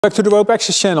Back to the Rope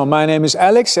Access channel. My name is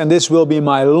Alex and this will be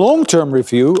my long-term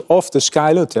review of the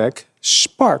Skylotec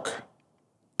Spark.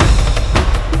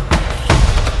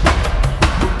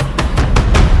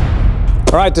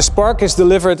 Alright, the Spark is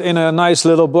delivered in a nice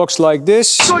little box like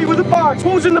this. Show you with the box.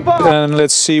 What's in the box? And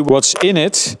let's see what's in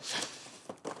it.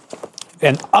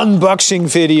 An unboxing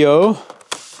video.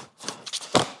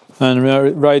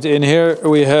 And right in here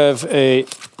we have a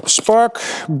Spark,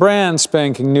 brand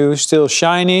spanking new, still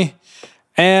shiny.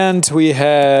 And we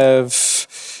have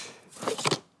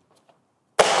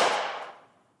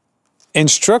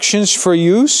instructions for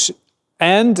use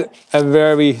and a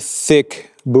very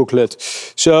thick booklet.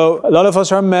 So a lot of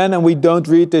us are men and we don't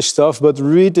read this stuff, but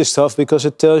read this stuff because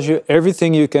it tells you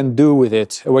everything you can do with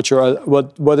it,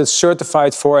 what it's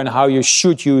certified for and how you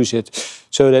should use it.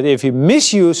 So that if you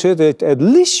misuse it, at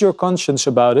least you're conscious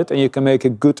about it and you can make a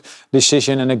good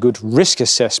decision and a good risk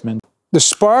assessment. The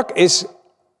Spark is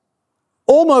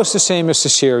almost the same as the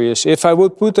Sirius. If I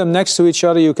would put them next to each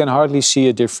other, you can hardly see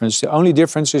a difference. The only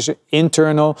difference is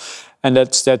internal, and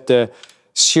that's that the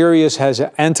Sirius has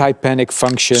an anti-panic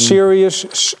function.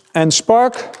 Sirius and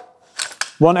Spark,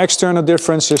 one external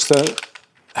difference is the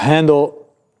handle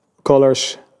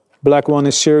colors. Black one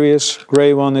is Sirius,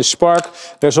 gray one is Spark.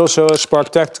 There's also a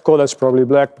Spark Tactical, that's probably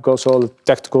black because all the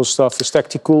tactical stuff is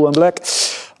tactical and black.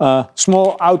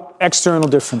 Small external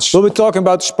difference. We'll be talking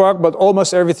about the Spark, but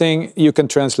almost everything you can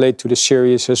translate to the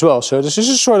Sirius as well. So this is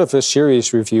a sort of a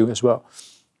Sirius review as well.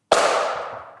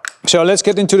 So let's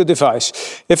get into the device.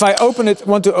 If I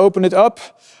want to open it up,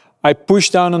 I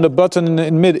push down on the button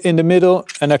in the middle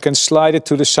and I can slide it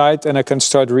to the side and I can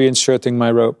start reinserting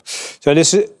my rope. So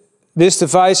this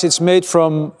device, it's made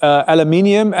from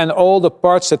aluminium and all the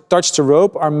parts that touch the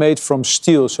rope are made from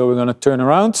steel. So we're going to turn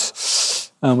around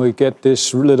and we get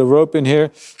this little rope in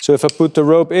here. So if I put the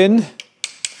rope in,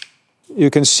 you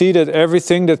can see that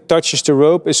everything that touches the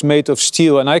rope is made of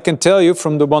steel. And I can tell you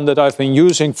from the one that I've been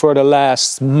using for the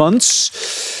last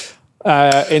months,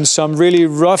 in some really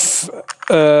rough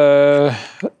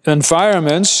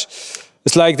environments,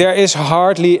 it's like there is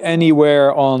hardly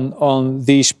anywhere on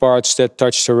these parts that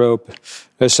touch the rope.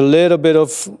 There's a little bit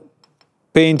of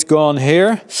paint gone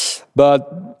here,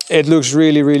 but it looks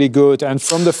really, really good. And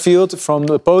from the field, from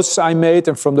the posts I made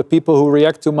and from the people who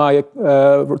react to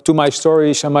my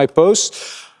stories and my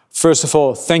posts, first of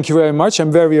all, thank you very much.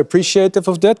 I'm very appreciative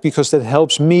of that because that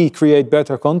helps me create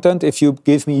better content. If you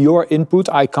give me your input,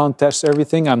 I can't test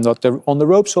everything. I'm not on the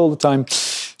ropes all the time.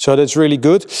 So that's really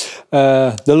good.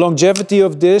 The longevity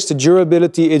of this, the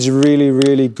durability, is really,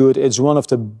 really good. It's one of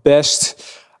the best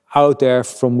out there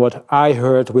from what I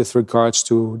heard with regards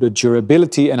to the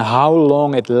durability and how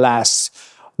long it lasts.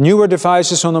 Newer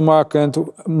devices on the market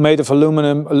made of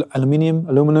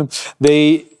aluminum,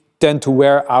 they tend to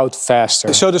wear out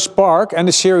faster. So the Spark and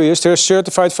the Sirius, they're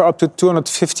certified for up to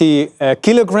 250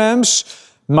 kilograms.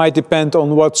 Might depend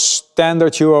on what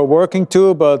standard you are working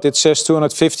to, but it says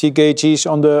 250 kgs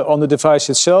on the device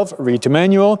itself. Read the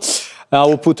manual. I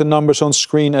will put the numbers on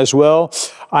screen as well.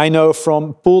 I know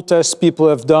from pull tests people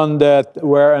have done that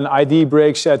where an ID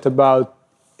breaks at about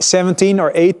 17 or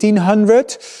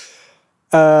 1800.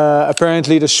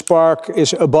 Apparently the Spark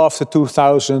is above the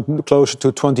 2000, closer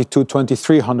to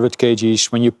 2300 kgs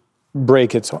when you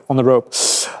break it on the rope.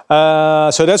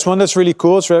 So that's one that's really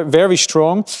cool. It's very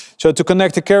strong. So to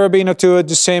connect the carabiner to it,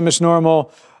 the same as normal.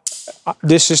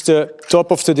 This is the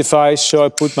top of the device. So I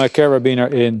put my carabiner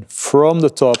in from the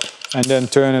top and then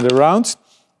turn it around.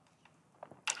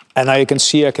 And now you can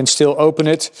see I can still open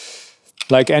it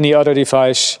like any other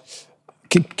device.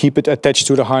 Keep it attached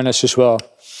to the harness as well.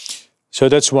 So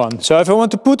that's one. So if I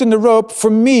want to put in the rope, for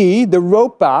me, the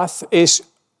rope path is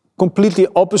completely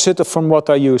opposite from what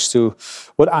I'm used to.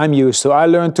 I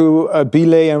learned to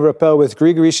belay and rappel with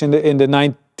Grigory's in the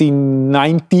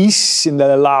 1990s, in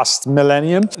the last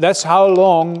millennium. That's how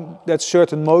long that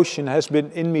certain motion has been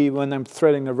in me when I'm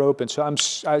threading the rope in. So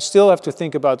I still have to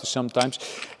think about this sometimes.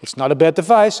 It's not a bad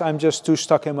device, I'm just too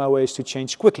stuck in my ways to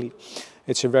change quickly.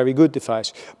 It's a very good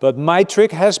device. But my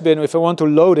trick has been, if I want to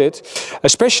load it,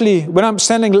 especially when I'm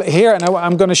standing here and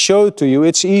I'm going to show it to you,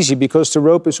 it's easy because the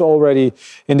rope is already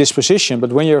in this position.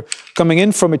 But when you're coming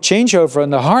in from a changeover in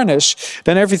the harness,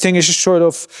 then everything is sort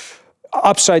of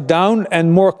upside down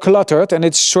and more cluttered. And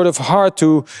it's sort of hard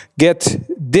to get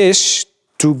this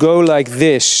to go like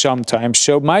this sometimes.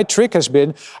 So my trick has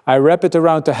been, I wrap it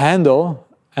around the handle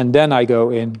and then I go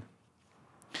in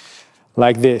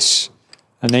like this.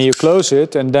 And then you close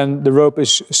it and then the rope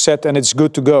is set and it's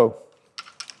good to go.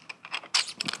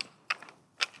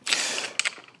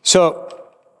 So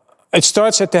it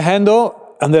starts at the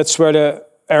handle and that's where the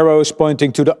arrow is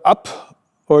pointing to the up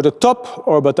or the top,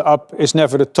 or but the up is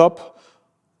never the top.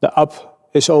 The up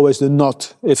is always the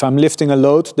knot. If I'm lifting a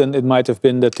load, then it might have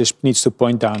been that this needs to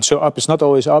point down. So up is not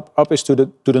always up. Up is to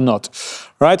the knot.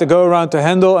 Right? I go around the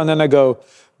handle and then I go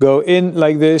in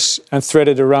like this and thread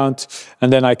it around,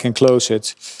 and then I can close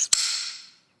it.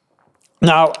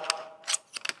 Now,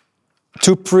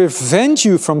 to prevent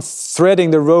you from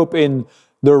threading the rope in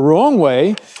the wrong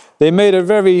way, they made a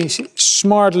very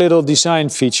smart little design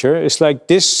feature. It's like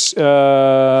this,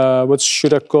 what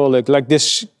should I call it? Like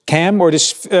this cam or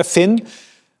this fin,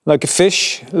 like a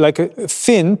fish, like a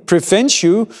fin prevents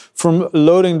you from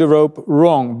loading the rope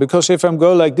wrong. Because if I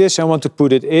go like this, I want to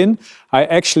put it in, I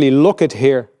actually lock it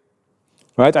here.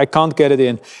 Right? I can't get it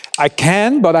in. I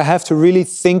can, but I have to really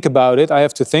think about it. I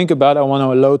have to think about, I want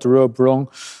to load the rope wrong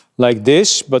like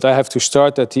this, but I have to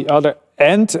start at the other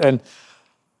end, and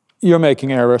you're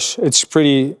making errors. It's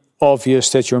pretty obvious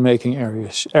that you're making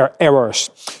errors.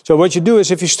 So what you do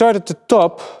is, if you start at the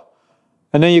top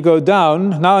and then you go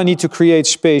down, now I need to create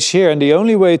space here, and the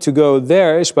only way to go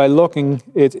there is by locking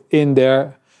it in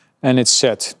there, and it's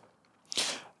set.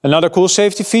 Another cool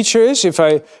safety feature is, if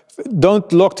I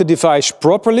don't lock the device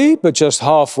properly, but just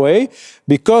halfway,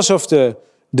 because of the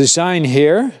design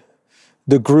here,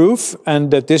 the groove,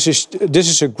 and that this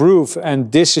is a groove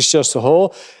and this is just a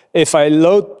hole. If I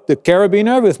load the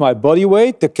carabiner with my body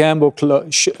weight, the cam will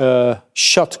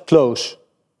shut close,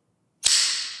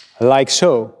 like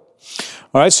so.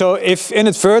 All right, so if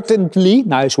inadvertently,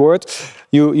 nice word,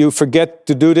 you forget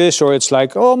to do this, or it's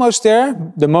like almost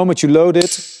there, the moment you load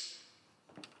it,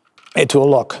 it will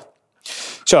lock.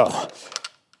 So,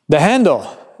 the handle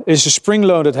is a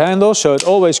spring-loaded handle, so it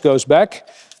always goes back.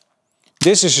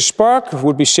 This is a Spark,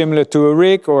 would be similar to a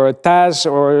rig or a Taz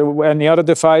or any other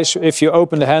device. If you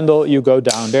open the handle, you go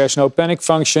down. There's no panic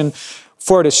function.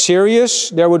 For the Sirius,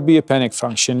 there would be a panic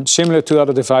function, similar to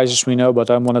other devices we know, but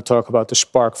I want to talk about the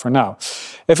Spark for now.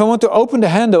 If I want to open the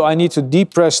handle, I need to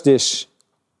depress this,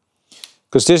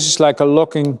 because this is like a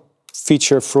locking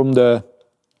feature for the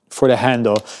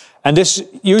handle. And this,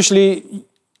 usually,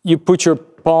 you put your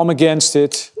palm against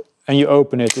it and you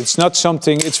open it. It's not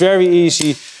something, it's very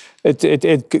easy.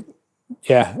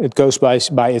 It goes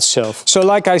by itself. So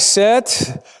like I said,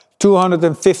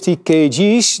 250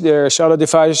 kgs. There's other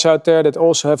devices out there that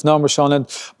also have numbers on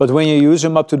it. But when you use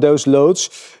them up to those loads,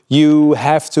 you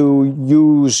have to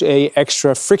use an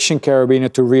extra friction carabiner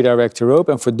to redirect the rope.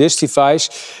 And for this device,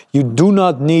 you do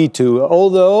not need to.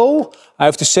 Although, I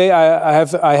have to say,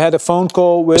 I had a phone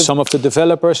call with some of the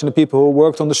developers and the people who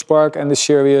worked on the Spark and the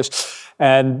Sirius.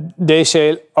 And they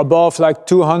say above like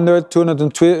 200,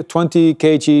 220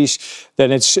 kgs,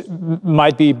 then it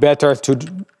might be better to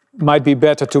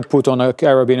put on a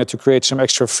carabiner to create some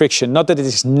extra friction. Not that it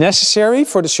is necessary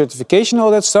for the certification and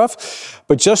all that stuff,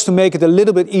 but just to make it a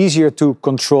little bit easier to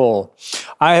control.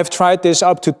 I have tried this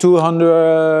up to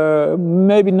 200,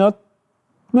 maybe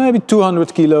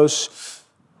 200 kilos.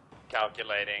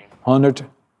 Calculating.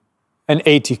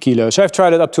 180 kilos. I've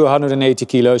tried it up to 180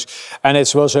 kilos, and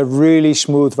it was a really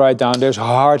smooth ride down. There's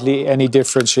hardly any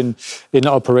difference in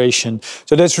operation.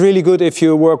 So that's really good if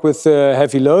you work with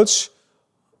heavy loads.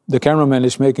 The cameraman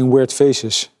is making weird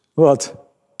faces. What?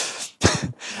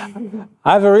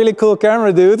 I have a really cool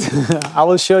camera, dude. I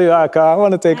will show you, Aka. I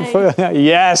want to take a photo.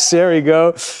 Yes, there we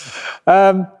go.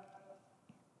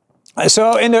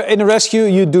 So in the rescue,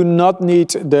 you do not need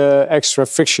the extra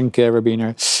friction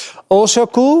carabiner. Also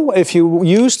cool, if you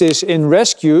use this in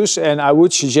rescues, and I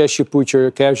would suggest you put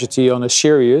your casualty on a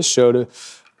Sirius, so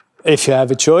if you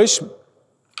have a choice,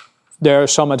 there are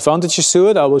some advantages to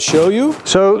it, I will show you.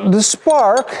 So the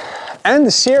Spark and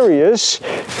the Sirius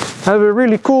have a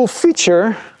really cool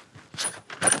feature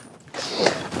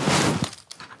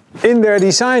in their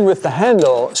design with the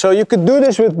handle. So you could do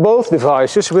this with both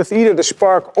devices, with either the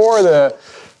Spark or the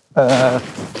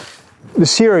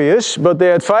Sirius, but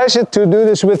they advise it to do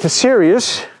this with the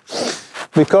Sirius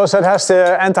because that has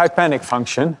the anti-panic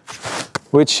function,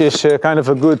 which is kind of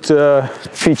a good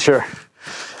feature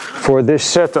for this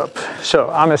setup. So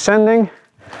I'm ascending,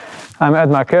 I'm at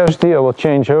my casualty, I will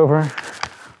change over.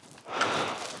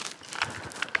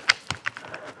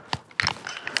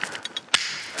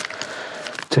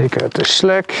 Take out the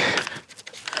slack,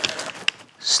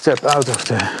 step out of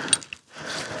the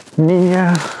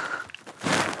Ninja,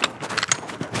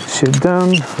 sit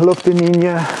down, lock the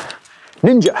Ninja.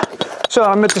 So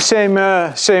I'm at the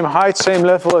same height, same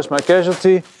level as my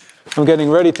casualty. I'm getting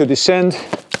ready to descend.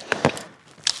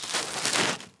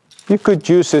 You could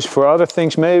use this for other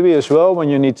things maybe as well, when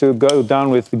you need to go down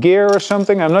with the gear or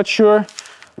something, I'm not sure.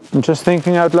 I'm just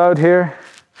thinking out loud here.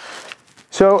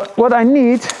 So what I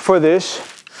need for this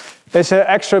is an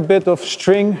extra bit of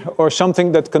string or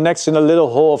something that connects in a little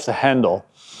hole of the handle.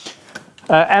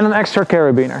 And an extra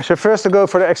carabiner. So first I go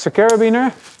for the extra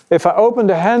carabiner. If I open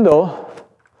the handle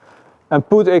and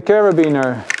put a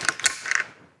carabiner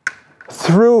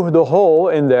through the hole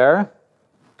in there,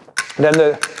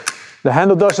 then the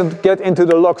handle doesn't get into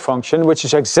the lock function, which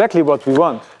is exactly what we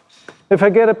want. If I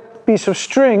get a piece of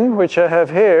string, which I have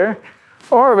here,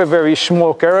 or a very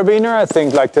small carabiner, I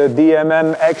think like the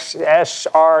DMM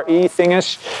XSRE thing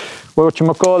is, what you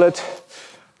might call it,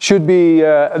 should be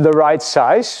the right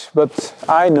size, but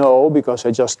I know, because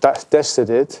I just tested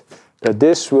it, that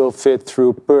this will fit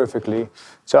through perfectly.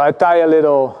 So I tie a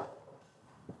little,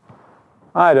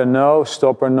 I don't know,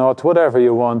 stopper knot, whatever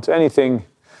you want, anything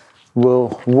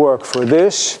will work for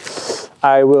this.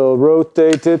 I will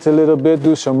rotate it a little bit,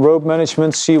 do some rope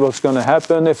management, see what's going to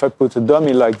happen if I put a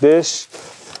dummy like this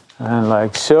and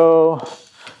like so.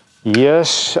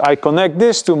 Yes, I connect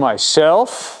this to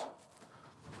myself,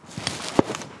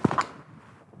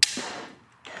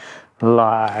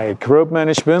 like rope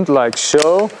management, like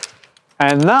so.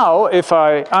 And now if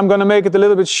I'm going to make it a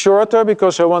little bit shorter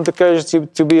because I want the casualty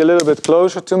to be a little bit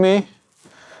closer to me.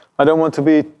 I don't want to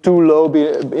be too low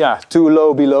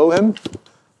below him.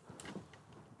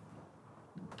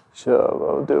 So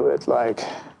we'll do it like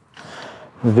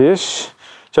this.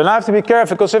 So now I have to be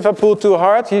careful, because if I pull too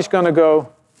hard, he's going to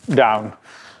go down.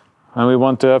 And we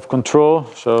want to have control,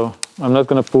 so I'm not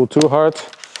going to pull too hard.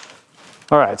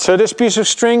 All right, so this piece of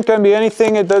string can be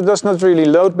anything. It does not really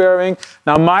load bearing.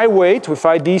 Now my weight, if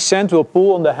I descend, will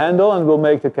pull on the handle and will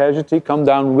make the casualty come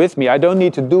down with me. I don't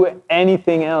need to do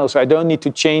anything else. I don't need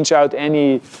to change out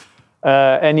any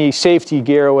safety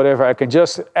gear or whatever. I can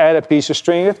just add a piece of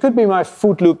string. It could be my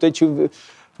foot loop that you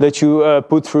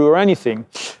put through or anything.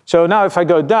 So now if I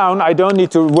go down, I don't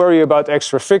need to worry about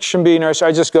extra friction beaners.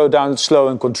 I just go down slow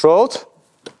and controlled,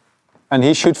 and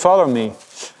he should follow me.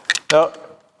 Now,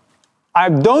 I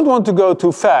don't want to go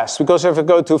too fast, because if I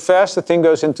go too fast, the thing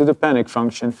goes into the panic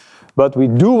function. But we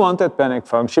do want that panic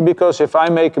function, because if I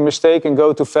make a mistake and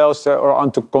go too fast or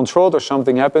uncontrolled or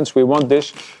something happens, we want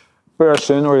this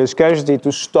person or this casualty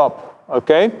to stop,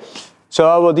 okay? So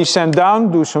I will descend down,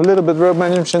 do some little bit rope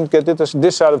management, get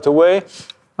this out of the way.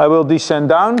 I will descend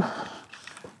down,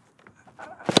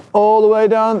 all the way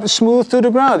down, smooth to the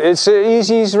ground. It's the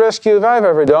easiest rescue I've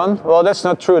ever done. Well, that's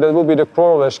not true. That will be the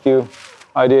crawl rescue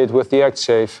I did with the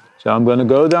ActSafe. So I'm going to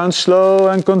go down slow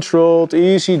and controlled.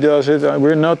 Easy does it.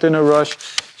 We're not in a rush.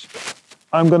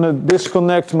 I'm going to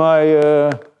disconnect my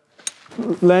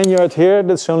lanyard here.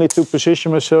 That's only to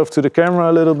position myself to the camera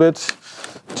a little bit,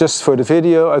 just for the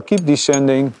video. I keep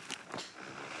descending.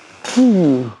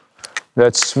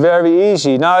 That's very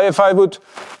easy. Now if I would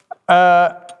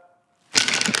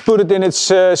put it in its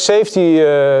safety,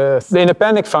 in a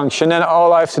panic function, and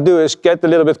all I have to do is get a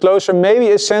little bit closer,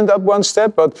 maybe ascend up one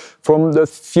step, but from the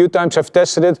few times I've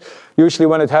tested it, usually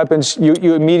when it happens,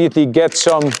 you immediately get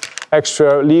some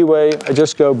extra leeway. I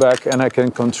just go back and I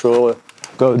can control it,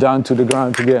 go down to the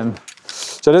ground again.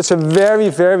 So that's a very,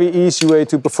 very easy way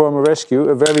to perform a rescue,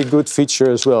 a very good feature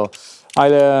as well.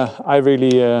 I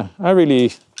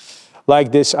really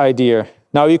like this idea.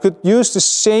 Now you could use the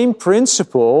same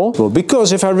principle,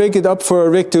 because if I rig it up for a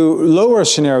rig to lower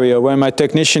scenario where my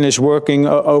technician is working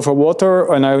over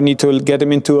water and I need to get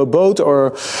him into a boat,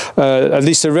 or at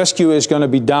least the rescue is going to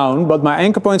be down, but my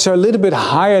anchor points are a little bit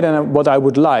higher than what I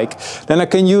would like, then I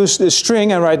can use the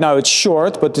string, and right now it's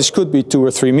short, but this could be 2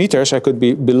 or 3 meters, I could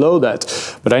be below that.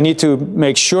 But I need to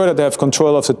make sure that I have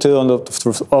control of the tail and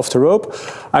of the rope.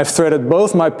 I've threaded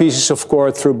both my pieces of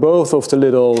cord through both of the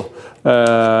little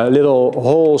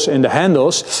holes in the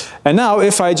handles, and now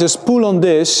if I just pull on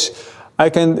this, I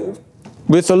can,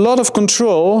 with a lot of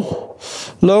control,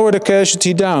 lower the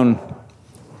casualty down.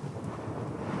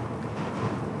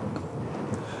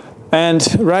 And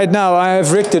right now I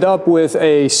have rigged it up with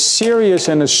a Sirius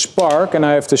and a Spark, and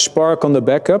I have the Spark on the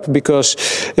backup, because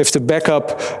if the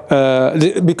backup,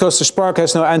 because the Spark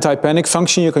has no anti-panic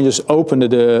function, you can just open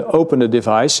the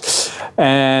device,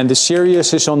 and the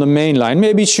Sirius is on the main line.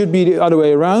 Maybe it should be the other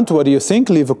way around. What do you think?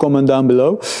 Leave a comment down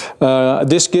below.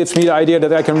 This gives me the idea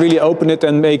that I can really open it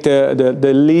and make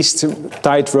the least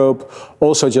tight rope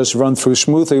also just run through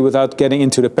smoothly without getting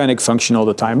into the panic function all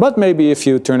the time. But maybe if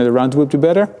you turn it around, it would be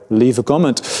better. Leave a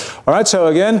comment. All right, so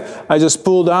again, I just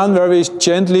pull down very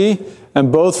gently,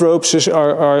 and both ropes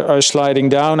are sliding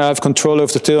down. I have control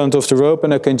of the tail end of the rope,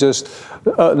 and I can just,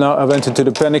 now I went into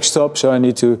the panic stop, so I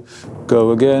need to go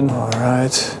again. All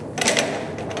right.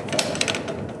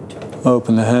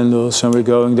 Open the handles, and we're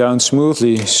going down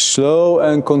smoothly, slow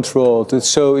and controlled. It's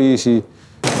so easy.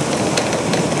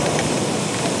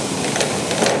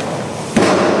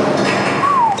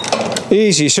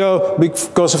 Easy. So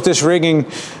because of this rigging,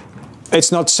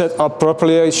 it's not set up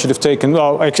properly. I should have taken,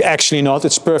 well, actually not.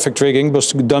 It's perfect rigging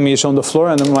because the dummy is on the floor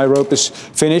and then my rope is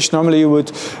finished. Normally you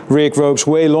would rig ropes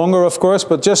way longer, of course,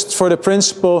 but just for the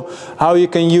principle, how you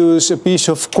can use a piece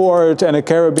of cord and a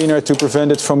carabiner to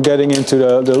prevent it from getting into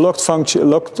the locked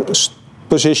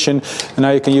position, and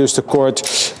now you can use the cord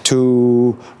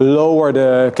to lower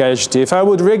the casualty. If I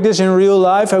would rig this in real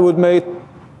life, I would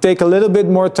take a little bit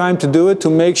more time to do it to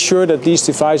make sure that these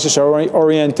devices are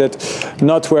oriented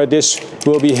not where this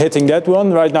will be hitting that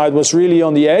one. Right now it was really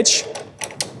on the edge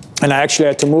and I actually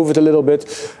had to move it a little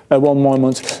bit at one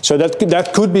moment. So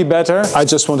that could be better. I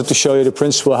just wanted to show you the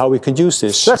principle how we could use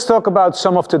this. Let's talk about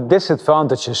some of the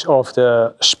disadvantages of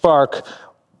the Spark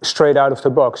straight out of the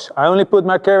box. I only put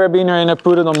my carabiner in, I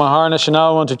put it on my harness, and now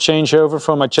I want to change over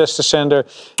from my chest ascender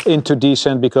into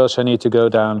descent because I need to go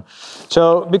down.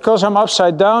 So because I'm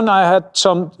upside down, I had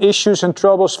some issues and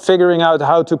troubles figuring out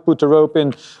how to put the rope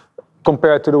in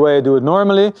compared to the way I do it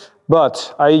normally.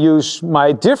 But I use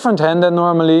my different hand than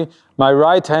normally. My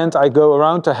right hand, I go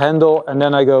around the handle and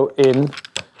then I go in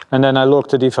and then I lock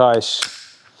the device.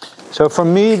 So for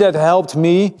me, that helped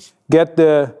me get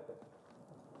the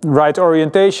right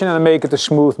orientation and make it a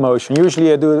smooth motion.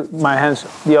 Usually I do my hands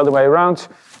the other way around.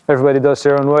 Everybody does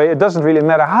their own way. It doesn't really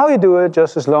matter how you do it,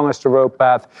 just as long as the rope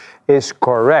path is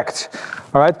correct.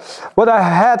 All right. What I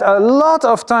had a lot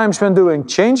of times when doing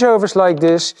changeovers like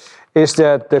this is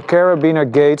that the carabiner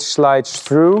gate slides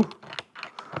through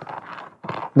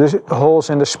the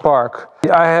holes in the Spark.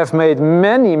 I have made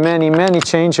many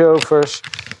changeovers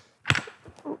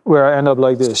where I end up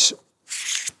like this.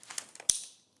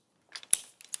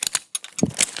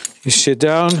 You sit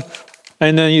down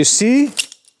and then you see,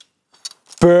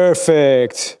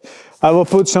 perfect. I will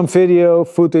put some video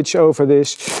footage over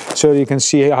this so you can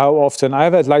see how often.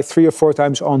 I've had like 3 or 4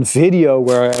 times on video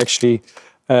where I actually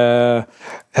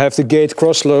have the gate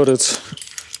cross-loaded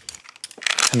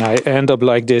and I end up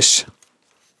like this.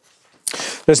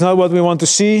 That's not what we want to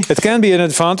see. It can be an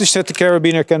advantage that the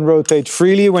carabiner can rotate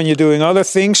freely when you're doing other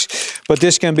things, but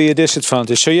this can be a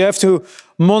disadvantage. So you have to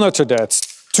monitor that.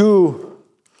 To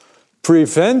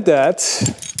prevent that,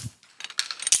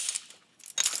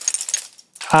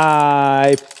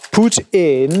 I put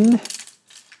in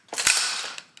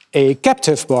a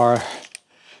captive bar.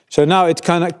 So now it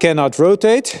cannot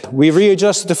rotate. We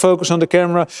readjusted the focus on the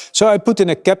camera. So I put in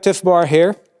a captive bar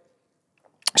here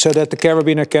so that the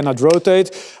carabiner cannot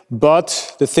rotate.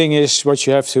 But the thing is, what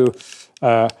you have to,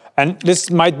 and this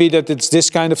might be that it's this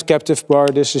kind of captive bar.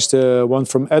 This is the one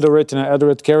from Edelrid and an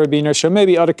Edelrid carabiner. So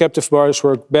maybe other captive bars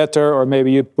work better, or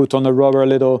maybe you put on a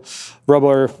little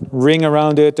rubber ring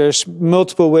around it. There's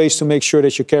multiple ways to make sure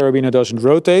that your carabiner doesn't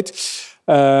rotate.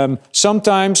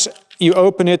 Sometimes you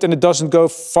open it and it doesn't go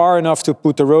far enough to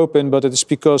put the rope in, but it's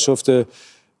because of the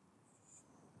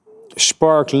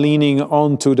Spark leaning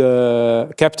onto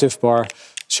the captive bar.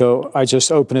 So I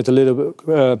just open it a little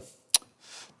bit,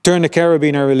 turn the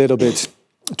carabiner a little bit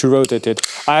to rotate it.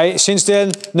 Since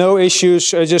then, no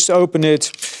issues. I just open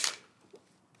it,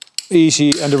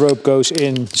 easy, and the rope goes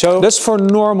in. So that's for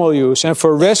normal use. And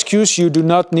for rescues, you do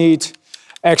not need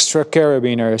extra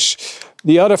carabiners.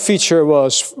 The other feature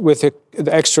was with the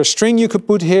extra string you could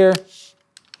put here.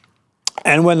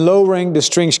 And when lowering, the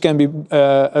strings can be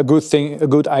a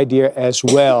good idea as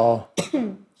well.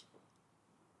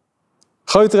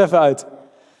 Gooi het er even uit.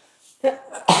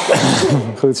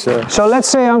 Good, sir. So let's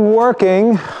say I'm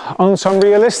working on some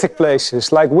realistic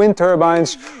places, like wind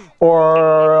turbines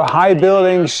or high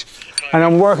buildings, and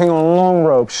I'm working on long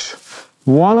ropes.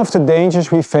 One of the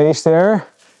dangers we face there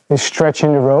is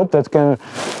stretching the rope. That can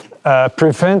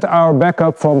prevent our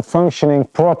backup from functioning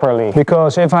properly.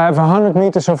 Because if I have 100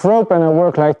 meters of rope and I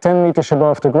work like 10 meters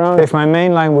above the ground, if my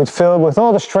main line would fill with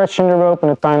all the stretch in the rope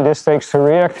and the time this takes to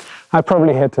react, I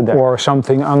probably hit the deck or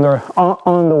something on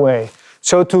the way.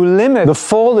 So to limit the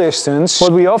fall distance,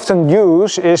 what we often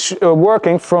use is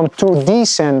working from 2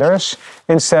 descenders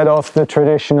instead of the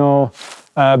traditional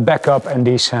backup and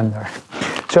descender.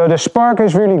 So the Spark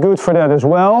is really good for that as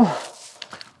well,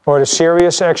 or the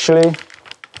Sirius actually.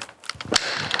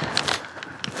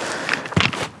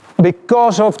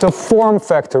 Because of the form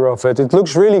factor of it. It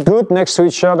looks really good next to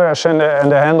each other and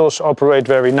the handles operate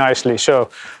very nicely. So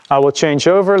I will change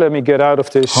over. Let me get out of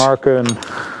this Harken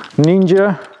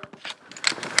Ninja.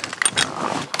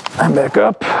 And back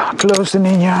up, close the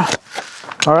Ninja.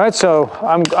 All right, so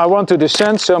I want to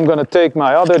descend, so I'm going to take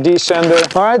my other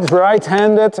descender. All right,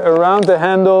 right-handed around the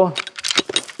handle,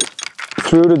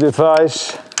 through the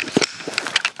device,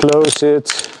 close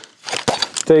it,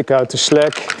 take out the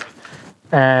slack.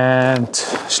 And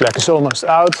slack is almost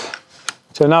out.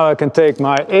 So now I can take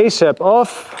my ASAP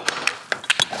off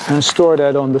and store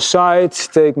that on the side.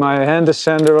 Take my hand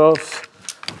ascender off.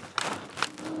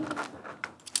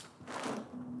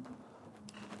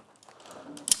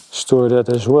 Store that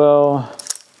as well.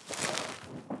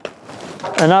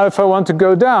 And now if I want to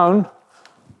go down,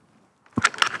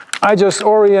 I just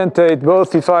orientate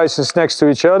both devices next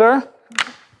to each other.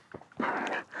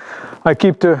 I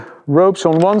keep the ropes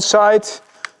on one side,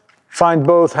 find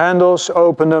both handles,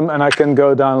 open them, and I can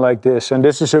go down like this. And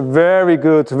this is a very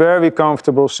good, very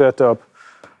comfortable setup.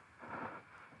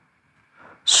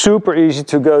 Super easy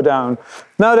to go down.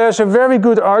 Now there's a very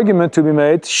good argument to be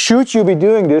made. Should you be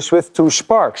doing this with 2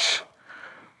 sparks?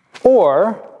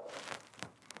 Or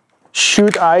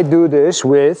should I do this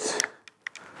with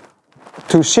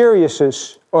 2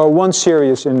 Siriuses or 1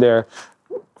 Sirius in there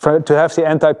to have the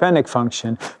anti-panic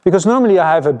function? Because normally I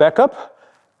have a backup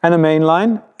and a main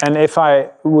line, and if I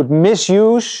would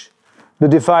misuse the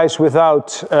device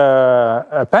without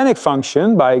a panic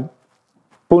function by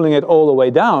pulling it all the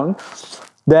way down,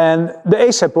 then the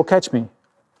ASAP will catch me,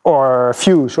 or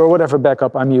fuse, or whatever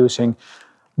backup I'm using.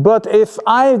 But if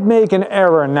I make an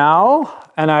error now,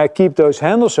 and I keep those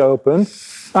handles open,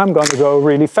 I'm going to go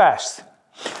really fast.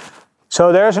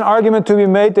 So there's an argument to be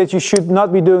made that you should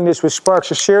not be doing this with Sparks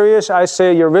or Sirius. I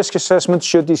say your risk assessment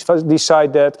should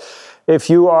decide that.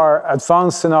 If you are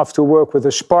advanced enough to work with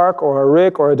a Spark or a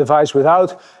rig or a device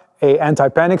without an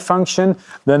anti-panic function,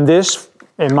 then this,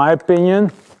 in my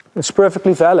opinion, is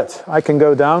perfectly valid. I can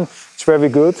go down, it's very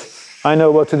good. I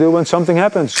know what to do when something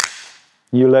happens.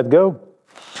 You let go.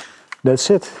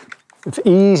 That's it. It's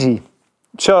easy.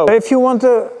 So if you want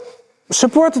to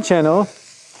support the channel,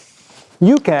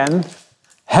 you can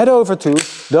head over to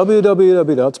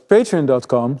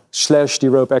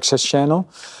www.patreon.com/theropeaccesschannel.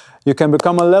 You can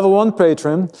become a level 1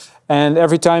 patron, and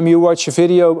every time you watch a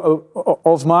video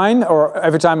of mine, or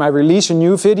every time I release a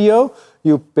new video,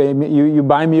 you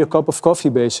buy me a cup of coffee,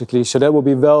 basically. So that will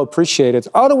be well appreciated.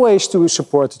 Other ways to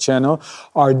support the channel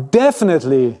are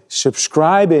definitely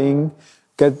subscribing,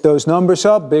 get those numbers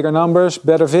up, bigger numbers,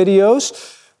 better videos.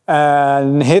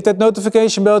 And hit that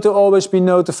notification bell to always be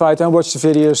notified, and watch the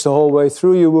videos the whole way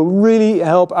through. You will really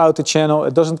help out the channel.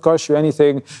 It doesn't cost you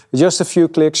anything, just a few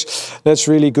clicks. That's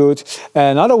really good.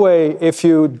 Another way, if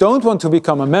you don't want to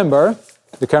become a member,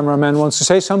 the cameraman wants to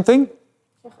say something.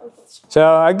 So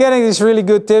I'm getting these really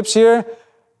good tips here.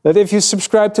 That if you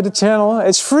subscribe to the channel,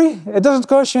 it's free. It doesn't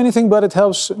cost you anything, but it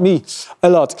helps me a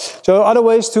lot. So other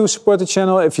ways to support the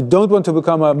channel, if you don't want to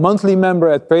become a monthly member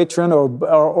at Patreon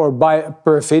or buy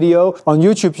per video, on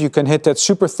YouTube you can hit that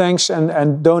super thanks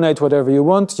and donate whatever you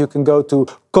want. You can go to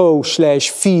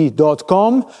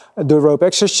ko/fi.com, the Rope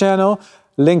Access channel.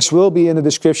 Links will be in the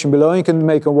description below. You can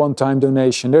make a one-time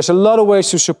donation. There's a lot of ways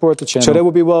to support the channel, so that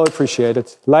will be well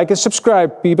appreciated. Like and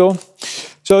subscribe, people.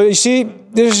 So you see,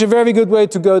 this is a very good way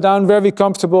to go down, very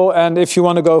comfortable. And if you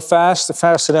want to go fast,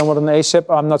 faster than what an ASAP,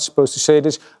 I'm not supposed to say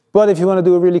this, but if you want to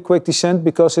do a really quick descent,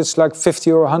 because it's like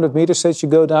 50 or 100 meters that you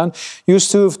go down, use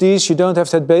 2 of these. You don't have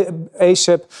that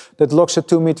ASAP that locks at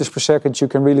 2 meters per second. You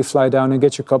can really fly down and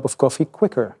get your cup of coffee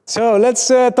quicker. So let's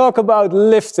talk about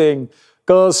lifting.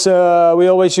 Because we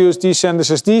always use descenders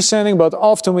as descending, but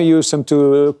often we use them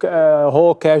to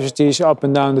haul casualties up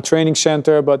and down the training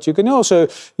center. But you can also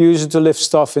use it to lift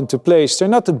stuff into place. They're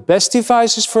not the best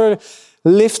devices for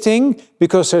lifting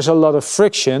because there's a lot of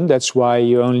friction. That's why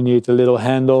you only need a little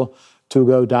handle to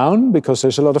go down, because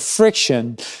there's a lot of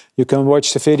friction. You can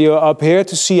watch the video up here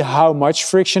to see how much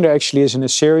friction there actually is in a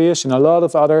Sirius and a lot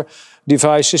of other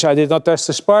devices. I did not test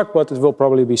the Spark, but it will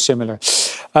probably be similar.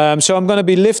 So I'm going to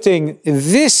be lifting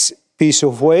this piece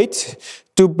of weight,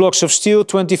 2 blocks of steel,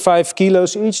 25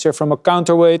 kilos each. They're from a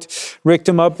counterweight. Rigged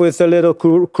them up with a little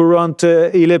Courant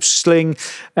ellipse sling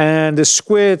and a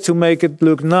squid to make it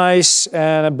look nice,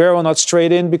 and a barrel nut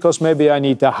straight in because maybe I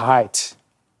need the height.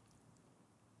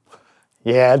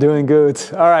 Yeah, doing good.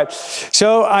 All right.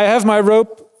 So I have my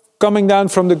rope coming down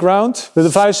from the ground. The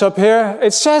device up here,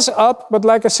 it says up, but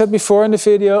like I said before in the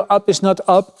video, up is not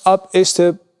up. Up is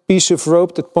the piece of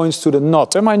rope that points to the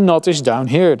knot. And my knot is down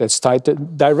here. That's tied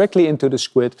directly into the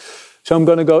squid. So I'm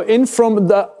going to go in from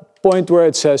the point where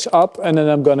it says up, and then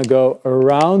I'm going to go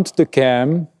around the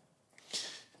cam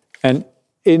and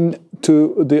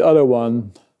into the other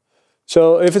one.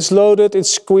 So if it's loaded,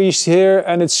 it's squeezed here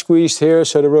and it's squeezed here,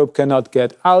 so the rope cannot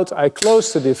get out. I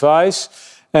close the device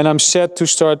and I'm set to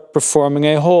start performing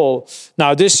a haul.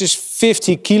 Now this is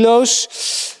 50 kilos.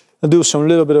 I'll do some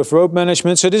little bit of rope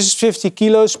management. So this is 50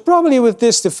 kilos. Probably with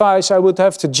this device I would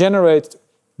have to generate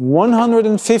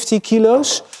 150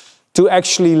 kilos to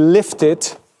actually lift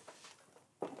it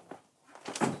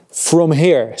from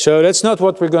here. So that's not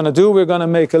what we're going to do. We're going to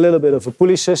make a little bit of a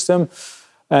pulley system.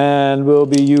 And we'll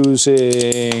be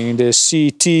using the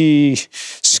CT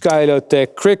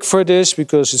Skylotec Crick for this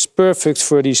because it's perfect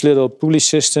for these little pulley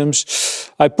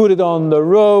systems. I put it on the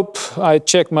rope. I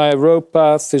check my rope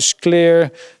path is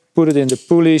clear. Put it in the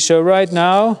pulley. So right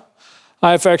now,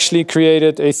 I've actually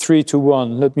created a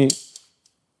 3-to-1. Let me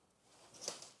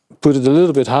put it a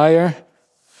little bit higher.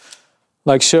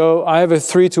 Like so. I have a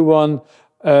 3-to-1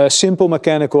 simple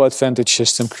mechanical advantage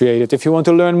system created. If you want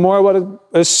to learn more about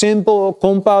a simple,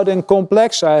 compound and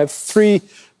complex, I have 3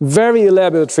 very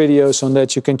elaborate videos on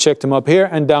that. You can check them up here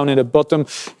and down in the bottom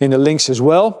in the links as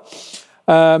well.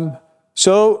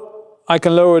 So I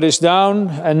can lower this down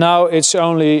and now it's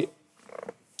only,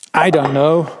 I don't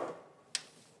know,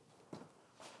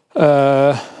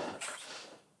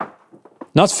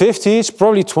 not 50, it's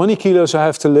probably 20 kilos I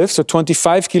have to lift, or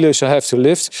 25 kilos I have to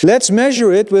lift. Let's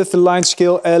measure it with the line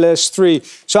scale LS3.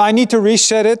 So I need to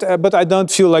reset it, but I don't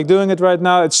feel like doing it right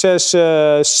now. It says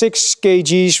 6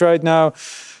 kgs right now.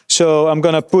 So I'm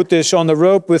gonna put this on the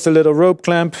rope with a little rope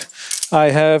clamp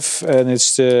I have, and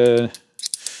it's the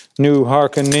new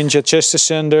Harken Ninja chest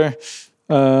ascender.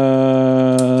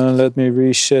 Let me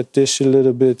reset this a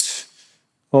little bit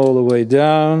all the way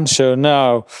down. So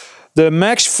now, the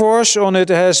max force on it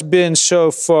has been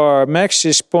so far, max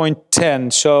is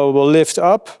 0.10, so we'll lift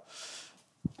up.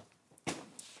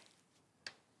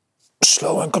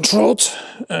 Slow and controlled.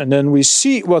 And then we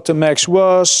see what the max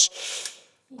was.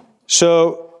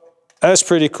 So that's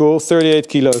pretty cool, 38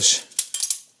 kilos.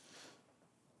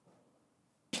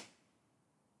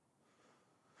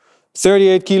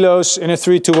 $38 kilos in a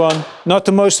 3-to-1. Not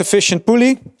the most efficient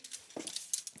pulley.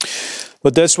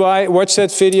 But that's why, watch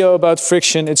that video about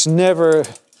friction. It's never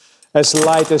as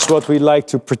light as what we like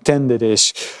to pretend it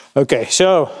is. Okay,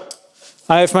 so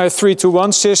I have my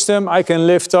 3-to-1 system. I can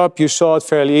lift up, you saw it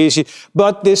fairly easy.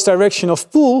 But this direction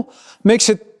of pull makes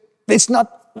it,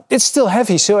 it's still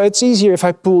heavy, so it's easier if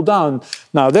I pull down.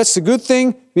 Now that's the good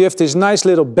thing. We have this nice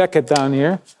little bucket down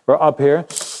here, or up here.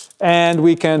 And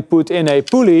we can put in a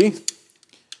pulley,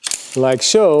 like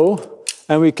so.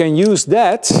 And we can use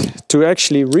that to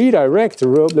actually redirect the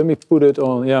rope. Let me put it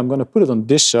on, yeah, I'm gonna put it on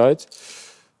this side.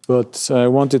 But I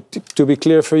want it to be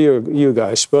clear for you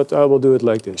guys, but I will do it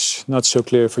like this. Not so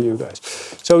clear for you guys.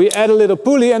 So we add a little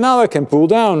pulley and now I can pull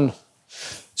down.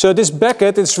 So this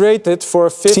bucket is rated for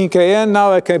 15 kN.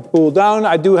 Now I can pull down.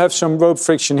 I do have some rope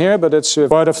friction here, but it's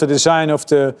part of the design of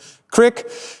the crick.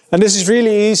 And this is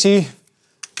really easy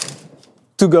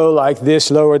to go like this,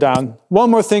 lower down.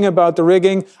 One more thing about the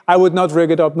rigging. I would not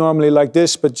rig it up normally like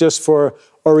this, but just for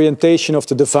orientation of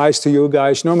the device to you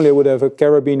guys. Normally I would have a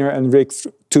carabiner and rig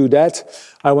to that.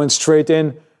 I went straight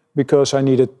in because I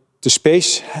needed the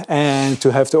space and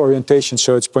to have the orientation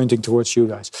so it's pointing towards you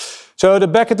guys. So the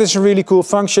bucket is a really cool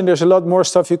function. There's a lot more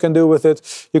stuff you can do with it.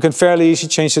 You can fairly easily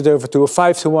change it over to a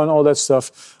 5-to-1, all that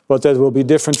stuff, but that will be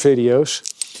different videos.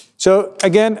 So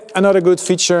again, another good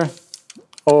feature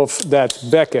of that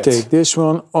bucket. Take this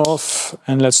one off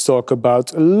and let's talk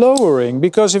about lowering.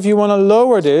 Because if you want to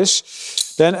lower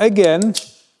this, then again,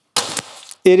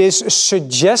 it is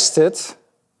suggested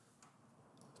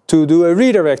to do a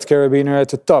redirect carabiner at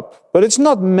the top. But it's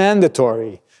not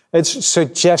mandatory. It's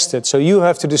suggested, so you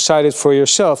have to decide it for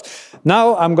yourself.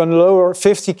 Now I'm going to lower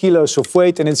 50 kilos of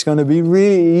weight and it's going to be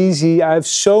really easy. I have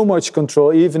so much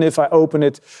control, even if I open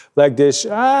it like this.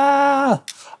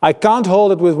 I can't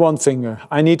hold it with one finger.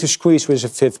 I need to squeeze with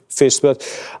a fist, but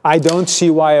I don't see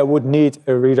why I would need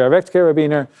a redirect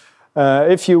carabiner.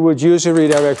 If you would use a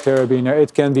redirect carabiner,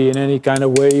 it can be in any kind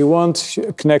of way you want.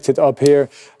 Connect it up here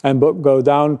and go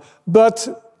down. But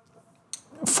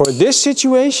for this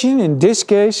situation, in this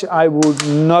case, I would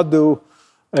not do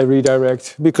a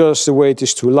redirect because the weight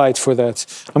is too light for that.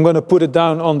 I'm going to put it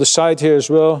down on the side here as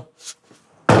well.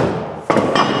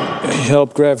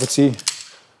 Help gravity.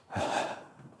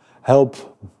 Help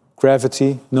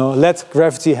gravity. No, let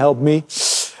gravity help me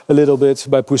a little bit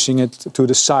by pushing it to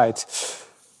the side.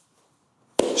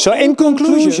 So in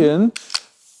conclusion,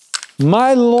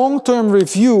 my long-term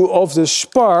review of the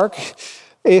Spark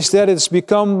is that it's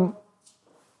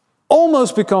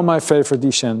almost become my favorite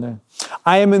descender.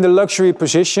 I am in the luxury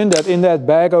position that in that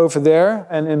bag over there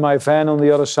and in my van on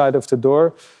the other side of the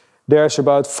door, there's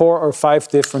about 4 or 5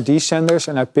 different descenders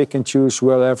and I pick and choose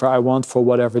wherever I want for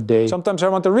whatever day. Sometimes I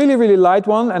want a really, really light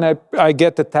one and I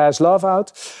get the Taz Love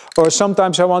out. Or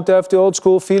sometimes I want to have the old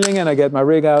school feeling and I get my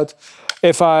rig out.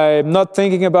 If I'm not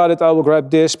thinking about it, I will grab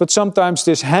this. But sometimes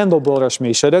this handle bothers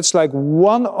me. So that's like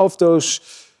one of those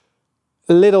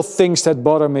little things that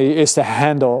bother me is the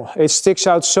handle. It sticks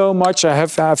out so much.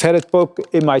 I've had it poke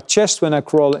in my chest when I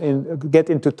get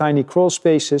into tiny crawl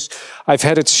spaces. I've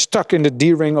had it stuck in the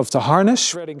D-ring of the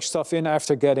harness, threading stuff in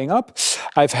after getting up.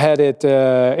 I've had it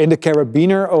in the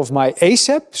carabiner of my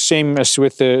ASAP, same as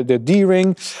with the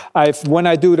D-ring. When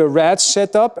I do the RADS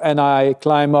setup and I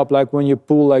climb up, like when you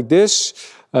pull like this,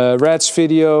 RADS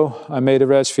video, I made a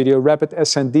RADS video, rapid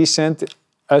ascent descent,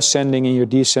 ascending in your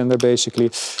descender basically.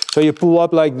 So you pull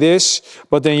up like this,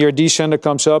 but then your descender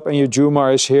comes up and your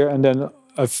Jumar is here, and then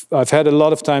I've had a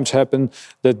lot of times happen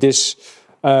that this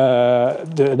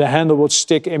the handle would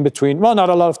stick in between. Well, not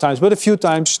a lot of times, but a few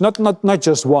times, not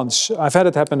just once. I've had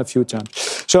it happen a few times.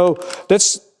 So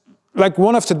that's like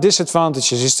one of the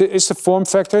disadvantages. It's the form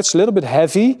factor. It's a little bit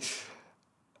heavy.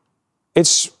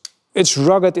 It's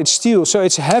rugged. It's steel, so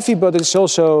it's heavy, but it's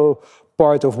also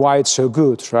part of why it's so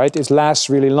good, right? It lasts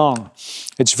really long.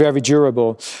 It's very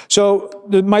durable. So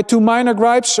my two minor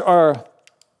gripes are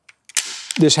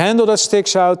this handle that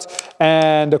sticks out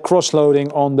and the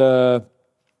cross-loading on the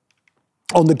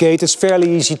gate is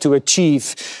fairly easy to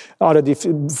achieve. For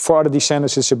other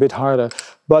descenders, it's a bit harder.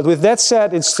 But with that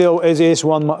said, it is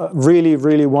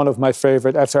really one of my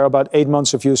favorite. After about 8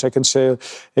 months of use, I can say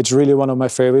it's really one of my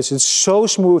favorites. It's so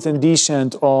smooth in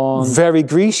descent on very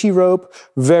greasy rope,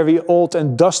 very old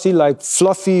and dusty, like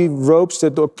fluffy ropes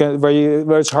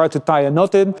where it's hard to tie a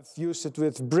knot in. I've used it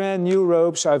with brand new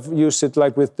ropes. I've used it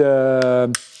like with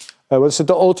the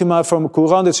the Ultima from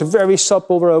Courant. It's a very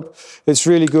supple rope. It's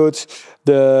really good.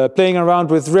 Playing around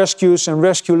with rescues and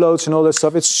rescue loads and all that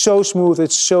stuff. It's so smooth.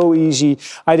 It's so easy.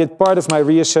 I did part of my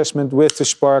reassessment with the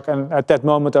Spark, and at that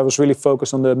moment I was really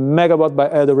focused on the Megawatt by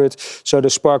Edelrid. So the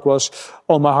Spark was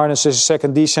on my harness as a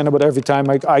second descender, but every time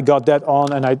I got that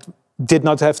on and I did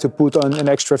not have to put on an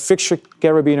extra fixture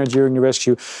carabiner during the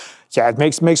rescue. Yeah, it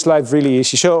makes life really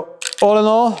easy. So all in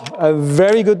all, a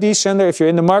very good descender. If you're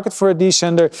in the market for a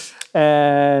descender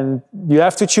and you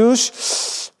have to choose,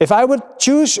 if I would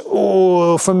choose,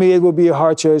 for me it would be a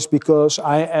hard choice because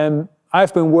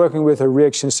I've been working with a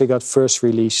rig since they got first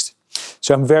released.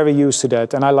 So I'm very used to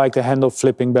that, and I like the handle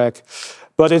flipping back.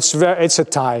 But it's a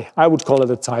tie. I would call it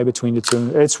a tie between the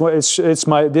two.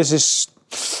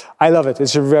 I love it.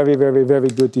 It's a very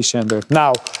good descender.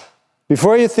 Now,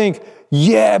 before you think,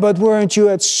 yeah, but weren't you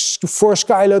for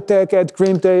Skylotec at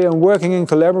Grimp Day and working and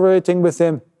collaborating with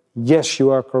them? Yes,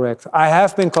 you are correct. I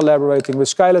have been collaborating with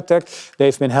Skylotec.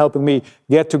 They've been helping me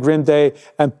get to Grimp Day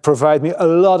and provide me a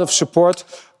lot of support.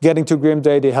 Getting to Grimp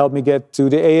Day, they helped me get to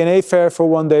the ANA fair for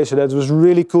one day, so that was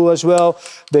really cool as well.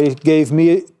 They gave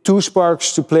me 2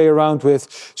 Sparks to play around with,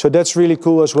 so that's really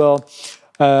cool as well.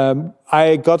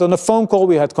 I got on a phone call,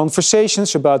 we had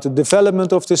conversations about the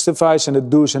development of this device and the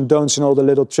do's and don'ts and all the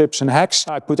little trips and hacks.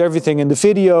 I put everything in the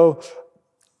video.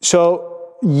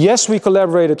 So yes, we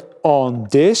collaborated on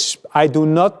this. I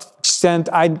don't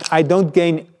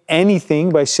gain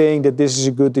anything by saying that this is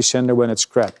a good descender when it's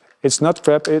crap. It's not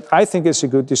crap, I think it's a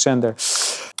good descender.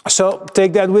 So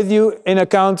take that with you in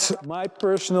account. My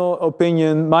personal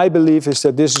opinion, my belief is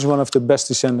that this is one of the best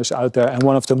descenders out there and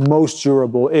one of the most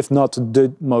durable, if not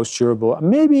the most durable.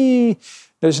 Maybe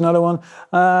there's another one,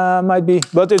 might be,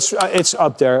 but it's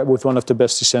up there with one of the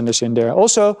best descenders in there.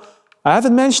 Also, I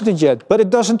haven't mentioned it yet, but it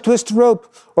doesn't twist the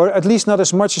rope, or at least not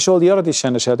as much as all the other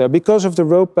descenders out there. Because of the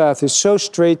rope path is so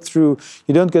straight through,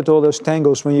 you don't get all those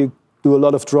tangles when you do a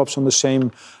lot of drops on the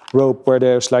same rope where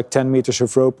there's like 10 meters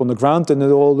of rope on the ground and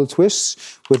then all the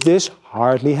twists. With this,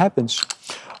 hardly happens.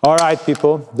 All right,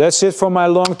 people, that's it for my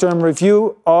long-term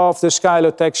review of the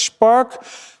Skylotec Spark.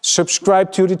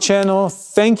 Subscribe to the channel.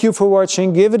 Thank you for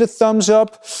watching. Give it a thumbs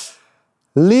up.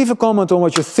 Leave a comment on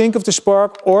what you think of the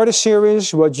Spark or the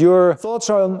Sirius, what your thoughts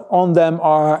on them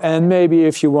are, and maybe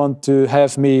if you want to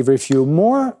have me review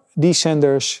more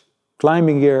descenders,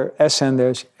 climbing gear,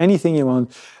 ascenders, anything you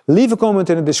want, leave a comment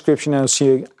in the description and I'll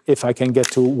see if I can get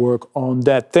to work on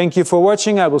that. Thank you for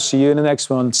watching. I will see you in the next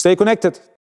one. Stay connected.